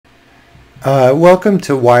Welcome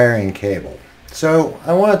to Wiring Cable. So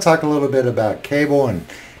I want to talk a little bit about cable and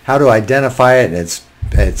how to identify it, and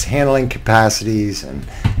its handling capacities, and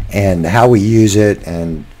how we use it,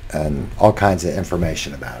 and all kinds of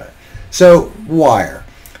information about it. So wire.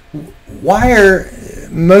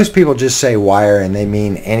 Most people just say wire and they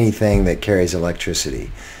mean anything that carries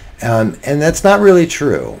electricity. And that's not really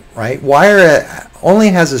true, right? Wire only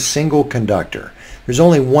has a single conductor. There's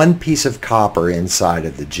only one piece of copper inside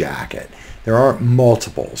of the jacket. There aren't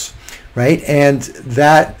multiples, right? And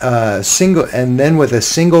that then with a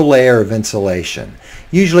single layer of insulation,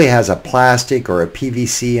 usually has a plastic or a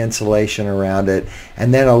PVC insulation around it,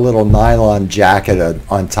 and then a little nylon jacket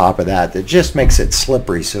on top of that just makes it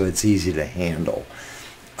slippery so it's easy to handle.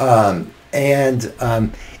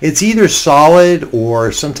 It's either solid,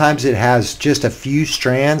 or sometimes it has just a few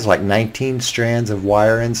strands, like 19 strands of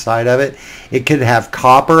wire inside of it. It could have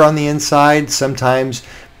copper on the inside. Sometimes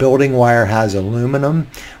building wire has aluminum,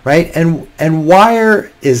 right? And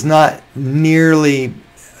wire is not nearly,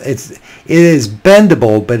 it is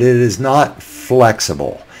bendable, but it is not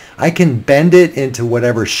flexible. I can bend it into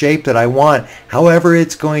whatever shape that I want. However,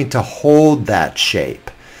 it's going to hold that shape.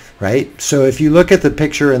 Right? So if you look at the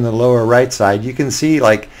picture in the lower right side, you can see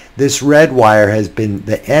like this red wire has been,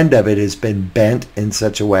 the end of it has been bent in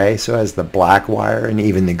such a way, so as the black wire and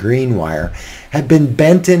even the green wire have been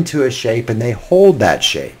bent into a shape, and they hold that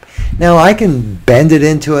shape. Now I can bend it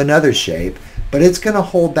into another shape, but it's going to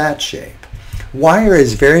hold that shape. Wire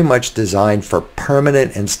is very much designed for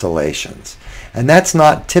permanent installations, and that's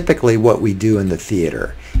not typically what we do in the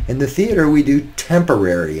theater. In the theater, we do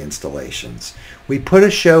temporary installations. We put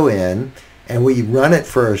a show in and we run it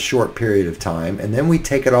for a short period of time, and then we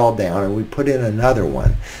take it all down and we put in another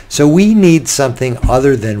one. So we need something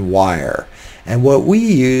other than wire. And what we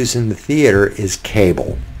use in the theater is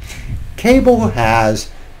cable. Cable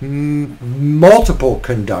has multiple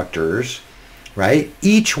conductors, right?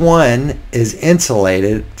 Each one is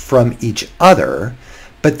insulated from each other,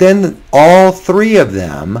 but then all three of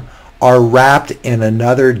them are wrapped in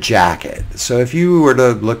another jacket. So if you were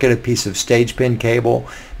to look at a piece of stage pin cable,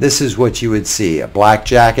 this is what you would see: a black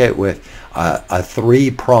jacket with a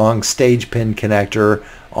three-prong stage pin connector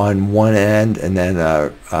on one end, and then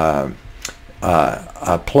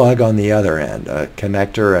a plug on the other end, a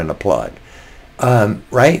connector and a plug.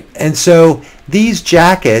 Right? And so these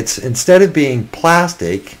jackets, instead of being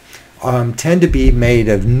plastic, tend to be made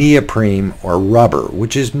of neoprene or rubber,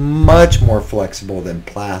 which is much more flexible than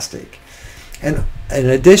plastic. And in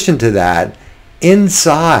addition to that,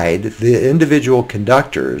 inside the individual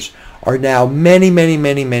conductors are now many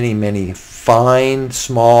fine,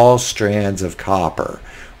 small strands of copper,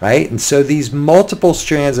 right? And so these multiple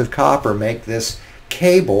strands of copper make this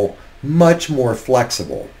cable much more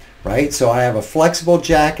flexible. Right? So I have a flexible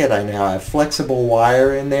jacket, I now have flexible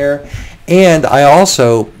wire in there, and I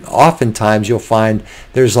also, oftentimes you'll find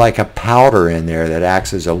there's like a powder in there that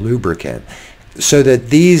acts as a lubricant, so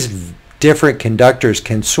that these different conductors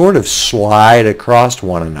can sort of slide across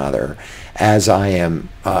one another as I am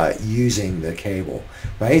using the cable.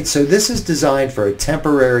 Right? So this is designed for a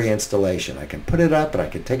temporary installation. I can put it up and I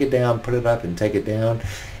can take it down, put it up and take it down.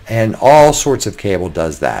 And all sorts of cable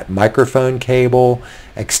does that. Microphone cable,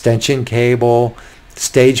 extension cable,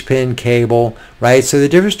 stage pin cable, right? So the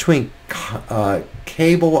difference between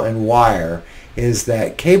cable and wire is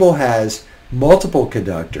that cable has multiple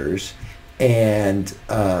conductors and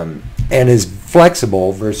is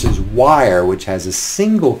flexible, versus wire, which has a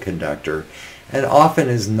single conductor and often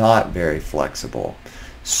is not very flexible.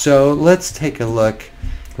 So let's take a look,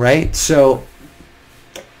 right? So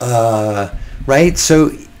like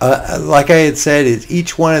I had said, is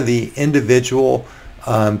each one of the individual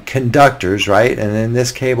conductors, right? And in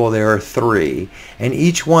this cable there are three, and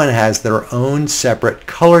each one has their own separate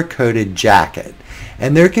color-coded jacket.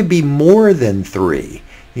 And there can be more than three.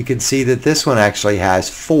 You can see that this one actually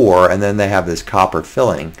has four, and then they have this copper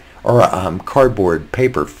filling, or cardboard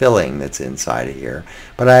paper filling that's inside of here.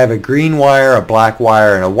 But I have a green wire, a black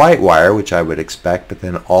wire, and a white wire, which I would expect, but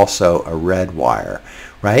then also a red wire,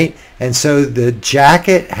 right? And so the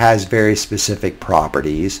jacket has very specific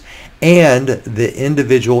properties, and the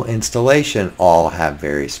individual installation all have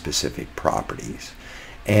very specific properties.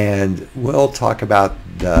 And we'll talk about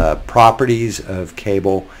the properties of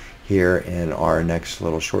cable here in our next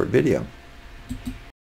little short video.